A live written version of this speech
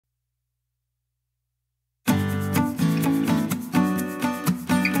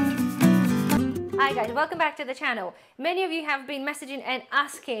Hi guys, welcome back to the channel. Many of you have been messaging and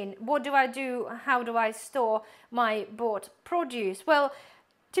asking, what do I do? How do I store my bought produce? Well,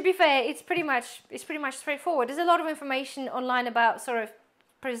 to be fair, it's pretty much straightforward. There's a lot of information online about sort of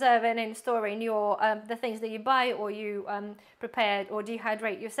preserving and storing your the things that you buy or you prepare or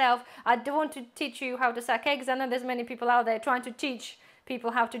dehydrate yourself. I don't want to teach you how to suck eggs. I know there's many people out there trying to teach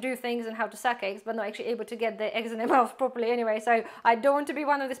people how to do things and how to suck eggs, but not actually able to get the eggs in their mouth properly anyway. So I don't want to be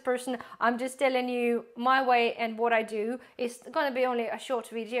one of this person. I'm just telling you my way and what I do. It's going to be only a short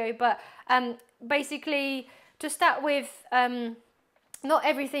video, but basically to start with, not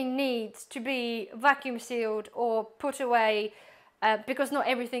everything needs to be vacuum sealed or put away because not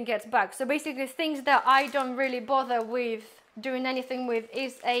everything gets bugged. So basically things that I don't really bother with doing anything with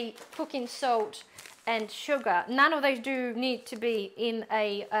is a cooking salt and sugar. None of those do need to be in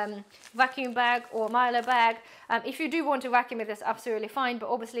a vacuum bag or Milo bag. If you do want to vacuum it, that's absolutely fine, but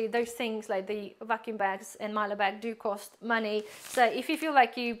obviously those things like the vacuum bags and Milo bag do cost money. So if you feel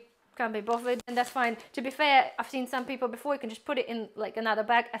like you can't be bothered, and that's fine. To be fair, I've seen some people before, you can just put it in like another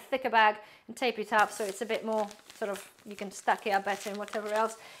bag, a thicker bag, and tape it up so it's a bit more sort of, you can stack it up better and whatever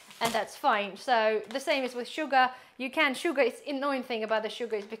else, and that's fine. So the same is with sugar. You can sugar, it's annoying thing about the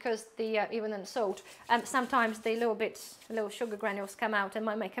sugar is because the even in salt, sometimes the little sugar granules come out and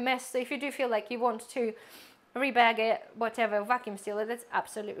might make a mess. So if you do feel like you want to rebag it, whatever, vacuum seal it, that's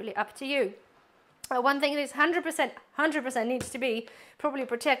absolutely up to you. One thing that is 100% needs to be properly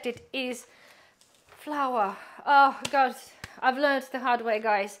protected is flour. Oh God, I've learned the hard way,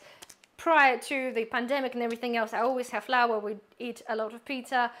 guys. Prior to the pandemic and everything else, I always have flour. We eat a lot of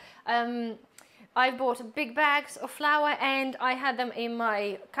pizza. I bought big bags of flour and I had them in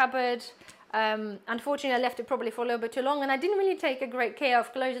my cupboard. Unfortunately, I left it probably for a little bit too long and I didn't really take a great care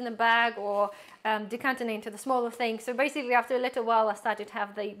of closing the bag or decanting it into the smaller things. So basically after a little while I started to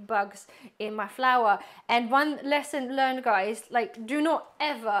have the bugs in my flour. And one lesson learned, guys, like do not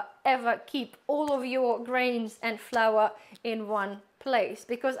ever keep all of your grains and flour in one place,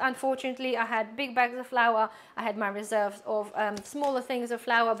 because unfortunately I had big bags of flour, I had my reserves of smaller things of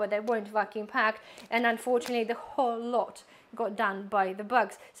flour, but they weren't vacuum packed, and unfortunately the whole lot got done by the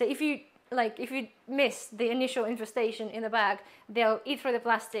bugs. So if you miss the initial infestation in the bag, they'll eat through the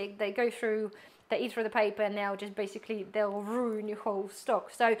plastic, they eat through the paper, and they'll ruin your whole stock.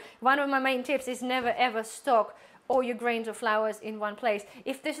 So one of my main tips is never ever stock all your grains or flours in one place.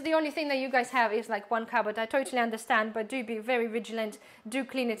 If this is the only thing that you guys have is like one cupboard, I totally understand, but do be very vigilant, do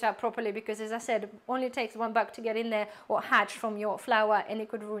clean it up properly, because as I said, it only takes one bug to get in there or hatch from your flour and it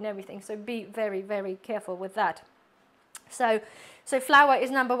could ruin everything. So be very, very careful with that. So flour is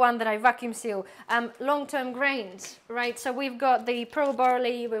number one that I vacuum seal. Long-term grains, right? So we've got the pearl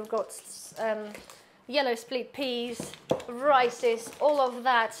barley, we've got yellow split peas, rices, all of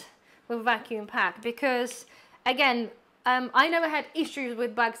that will vacuum pack, because again, I never had issues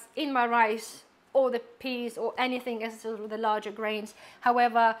with bugs in my rice or the peas or anything as with the larger grains.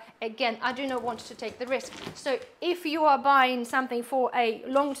 However, again, I do not want to take the risk. So if you are buying something for a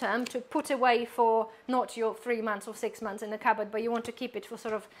long term to put away for not your 3 months or 6 months in the cupboard, but you want to keep it for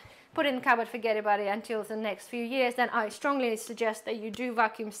sort of put it in the cupboard, forget about it until the next few years, then I strongly suggest that you do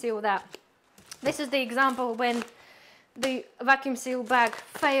vacuum seal that. This is the example when the vacuum seal bag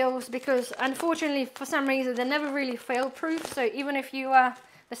fails, because unfortunately for some reason they're never really fail proof. So even if you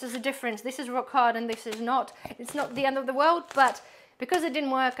this is the difference, this is rock hard and this is not, it's not the end of the world, but because it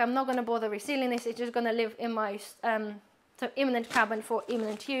didn't work, I'm not going to bother resealing this. It's just going to live in my imminent cupboard for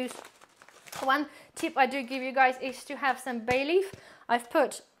imminent use. One tip I do give you guys is to have some bay leaf. I've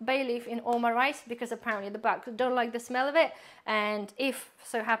put bay leaf in all my rice because apparently the bugs don't like the smell of it, and if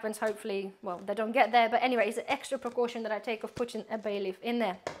so happens, hopefully, well, they don't get there, but anyway, it's an extra precaution that I take of putting a bay leaf in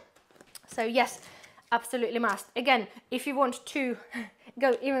there. So yes, absolutely must. Again, if you want to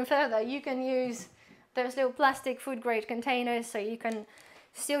go even further, you can use those little plastic food grade containers, so you can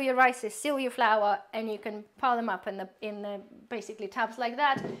seal your rices, seal your flour, and you can pile them up in the basically tubs like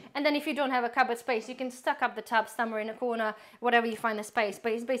that. And then if you don't have a cupboard space, you can stack up the tubs somewhere in a corner, whatever you find the space.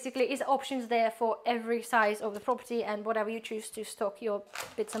 But it's options there for every size of the property and whatever you choose to stock your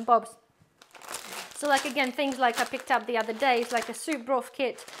bits and bobs. So like again, things like I picked up the other day, it's like a soup broth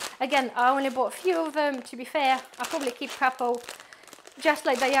kit. Again, I only bought a few of them, to be fair. I'll probably keep a couple just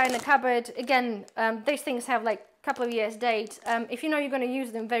like they are in the cupboard. Again, those things have like couple of years date. If you know you're going to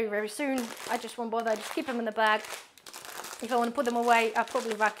use them very, very soon, I just won't bother. I just keep them in the bag. If I want to put them away, I'll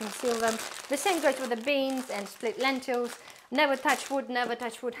probably vacuum seal them. The same goes with the beans and split lentils. Never touch wood,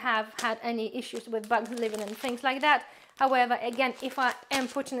 have had any issues with bugs living and things like that. However, again, if I am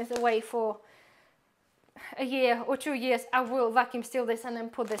putting this away for a year or 2 years, I will vacuum seal this and then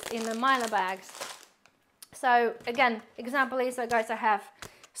put this in the Mylar bags. So again, example is, so guys, I have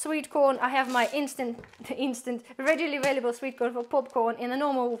sweet corn. I have my instant, readily available sweet corn for popcorn in a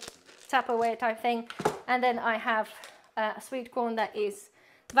normal Tupperware type thing. And then I have a sweet corn that is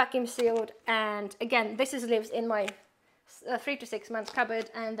vacuum sealed. And again, this lives in my 3 to 6 months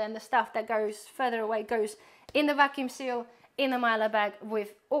cupboard. And then the stuff that goes further away goes in the vacuum seal, in the Mylar bag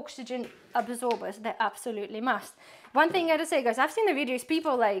with oxygen absorbers. They absolutely must. One thing I gotta say, guys, I've seen the videos,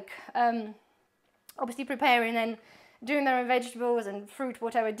 people like obviously preparing and doing their own vegetables and fruit,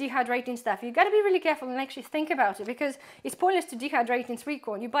 whatever, dehydrating stuff. You got to be really careful and actually think about it, because it's pointless to dehydrate in sweet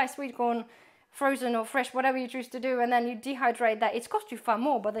corn. You buy sweet corn frozen or fresh, whatever you choose to do, and then you dehydrate that. It's cost you far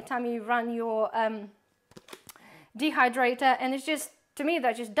more by the time you run your dehydrator, and it's just, to me,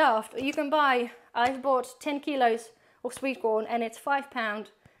 that's just daft. You can buy, I've bought 10 kilos of sweet corn and it's £5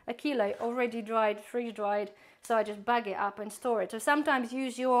 a kilo already dried, freeze dried, so I just bag it up and store it. So sometimes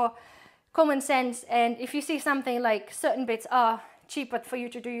use your common sense, and if you see something like certain bits are cheaper for you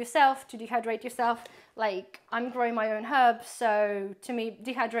to do yourself, to dehydrate yourself, like I'm growing my own herbs, so to me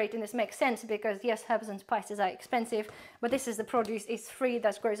dehydrating this makes sense, because yes, herbs and spices are expensive, but this is the produce, it's free,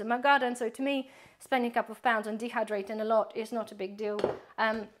 that grows in my garden, so to me spending a couple of pounds on dehydrating a lot is not a big deal.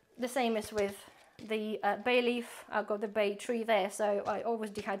 The same is with the bay leaf. I've got the bay tree there, so I always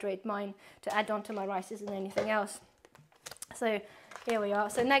dehydrate mine to add on to my rices and anything else. So here we are.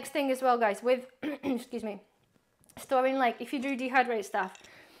 So next thing as well, guys, with excuse me, storing, like if you do dehydrate stuff,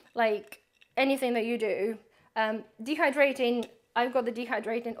 like anything that you do, dehydrating, I've got the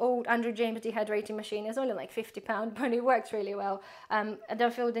dehydrating old Andrew James dehydrating machine. It's only like £50, but it works really well. I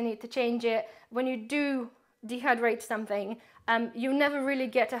don't feel the need to change it. When you do dehydrate something, you never really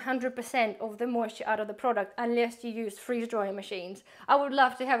get 100% of the moisture out of the product unless you use freeze drying machines. I would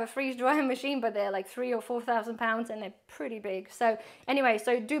love to have a freeze drying machine, but they're like £3,000 or £4,000 and they're pretty big. So anyway,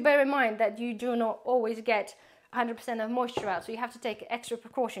 so do bear in mind that you do not always get 100% of moisture out, so you have to take extra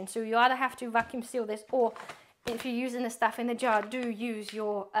precautions. So you either have to vacuum seal this, or if you're using the stuff in the jar, do use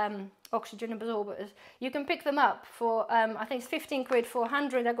your oxygen absorbers. You can pick them up for I think it's 15 quid for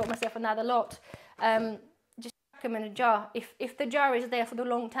 100. I got myself another lot. Them in a jar. If the jar is there for the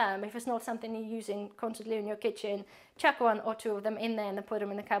long term, if it's not something you're using constantly in your kitchen, chuck 1 or 2 of them in there and then put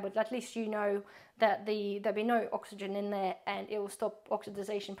them in the cupboard. At least you know that there'll be no oxygen in there, and it will stop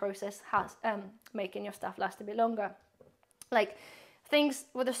oxidization process, making your stuff last a bit longer. Like things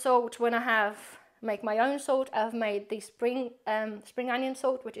with the salt, when I make my own salt, I've made the spring onion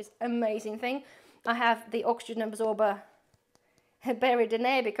salt, which is amazing thing. I have the oxygen absorber buried in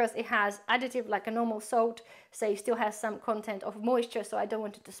there because it has additive like a normal salt, so it still has some content of moisture, so I don't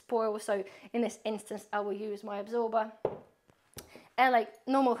want it to spoil. So in this instance I will use my absorber. And like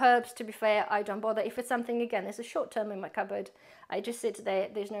normal herbs, to be fair, I don't bother. If it's something, again, there's a short term in my cupboard, I just sit there.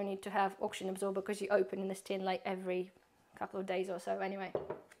 There's no need to have oxygen absorber because you open in this tin like every couple of days or so anyway.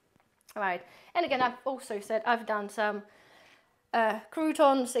 All right, and again, I've also said I've done some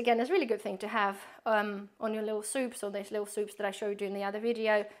croutons. Again, it's a really good thing to have on your little soups, or those little soups that I showed you in the other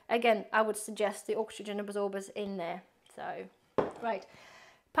video. Again, I would suggest the oxygen absorbers in there. So, right.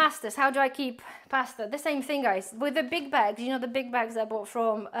 Pastas, how do I keep pasta? The same thing, guys. With the big bags, you know, the big bags I bought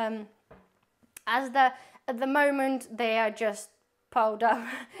from Asda, at the moment, they are just piled up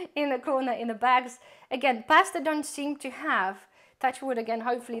in the corner in the bags. Again, pasta don't seem to have, touch wood again,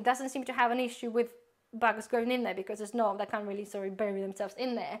 hopefully, doesn't seem to have an issue with bugs going in there, because it's not, they can't really bury themselves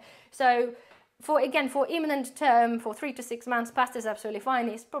in there. So for imminent term, for 3 to 6 months, pasta is absolutely fine.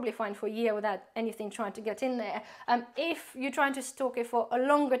 It's probably fine for a year without anything trying to get in there. If you're trying to stock it for a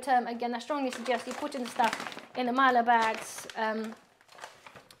longer term, again, I strongly suggest you put in the stuff in the Mylar bags and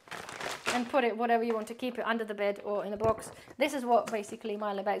put it whatever you want to keep it, under the bed or in a box. This is what basically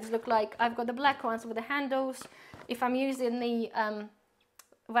Mylar bags look like. I've got the black ones with the handles. If I'm using the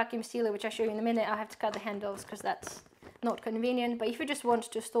vacuum sealer, which I'll show you in a minute, I have to cut the handles because that's not convenient. But if you just want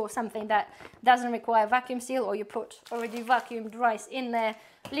to store something that doesn't require vacuum seal, or you put already vacuumed rice in there,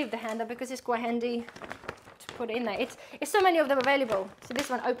 leave the handle because it's quite handy to put it in there. It's so many of them available. So this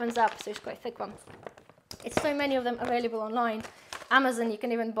one opens up, so it's quite a thick one. It's so many of them available online. Amazon, you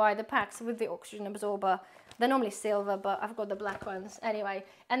can even buy the packs with the oxygen absorber. They're normally silver, but I've got the black ones anyway,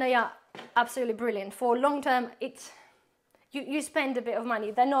 and they are absolutely brilliant. For long term, you spend a bit of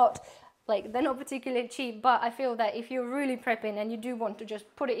money. They're not particularly cheap, but I feel that if you're really prepping and you do want to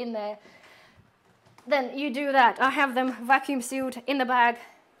just put it in there, then you do that. I have them vacuum sealed in the bag,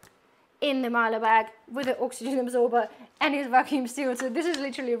 in the Mylar bag with the oxygen absorber, and it's vacuum sealed. So this is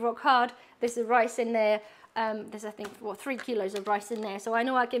literally rock hard. There's the rice in there. There's, I think, 3 kilos of rice in there. So I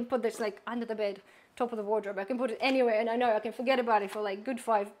know I can put this like under the bed top of the wardrobe. I can put it anywhere, and I know I can forget about it for like good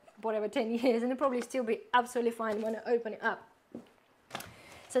 10 years, and it'll probably still be absolutely fine when I open it up.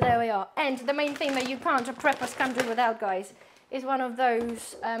 So there we are. And the main thing that you can't, or preppers can't do without, guys, is one of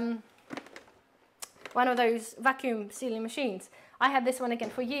those vacuum sealing machines. I had this one again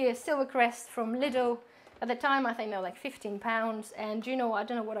for years, Silvercrest from Lidl. At the time, I think they were like £15, and you know, I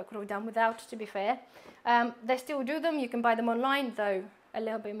don't know what I could have done without, to be fair. They still do them. You can buy them online, though a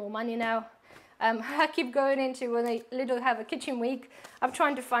little bit more money now. I keep going into, when Lidl have a kitchen week, I'm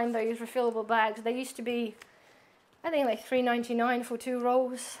trying to find those refillable bags. They used to be, I think, like £3.99 for 2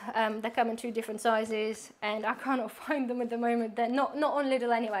 rolls. They come in 2 different sizes, and I cannot find them at the moment. They're not on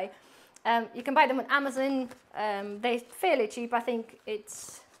Lidl anyway. You can buy them on Amazon. They're fairly cheap. I think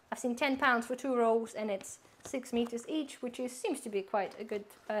I've seen £10 for 2 rolls, and it's 6 meters each, which seems to be quite a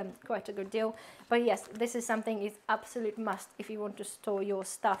good deal. But yes, this is something is absolute must if you want to store your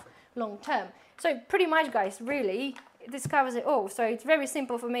stuff long term. So pretty much, guys, really, this covers it all. So it's very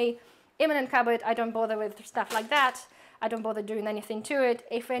simple for me. Imminent cupboard, I don't bother with stuff like that. I don't bother doing anything to it.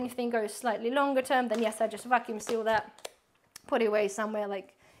 If anything goes slightly longer term, then yes, I just vacuum seal that, put it away somewhere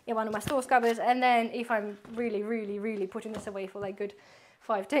like in one of my stores cupboards. And then if I'm really putting this away for like good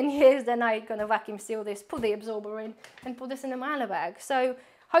 5-10 years, then I'm gonna vacuum seal this, put the absorber in, and put this in a mailer bag. So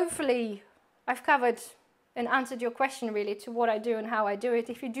hopefully I've covered and answered your question really to what I do and how I do it.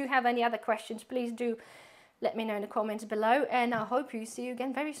 If you do have any other questions, please do let me know in the comments below, and I hope you see you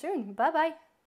again very soon. Bye bye.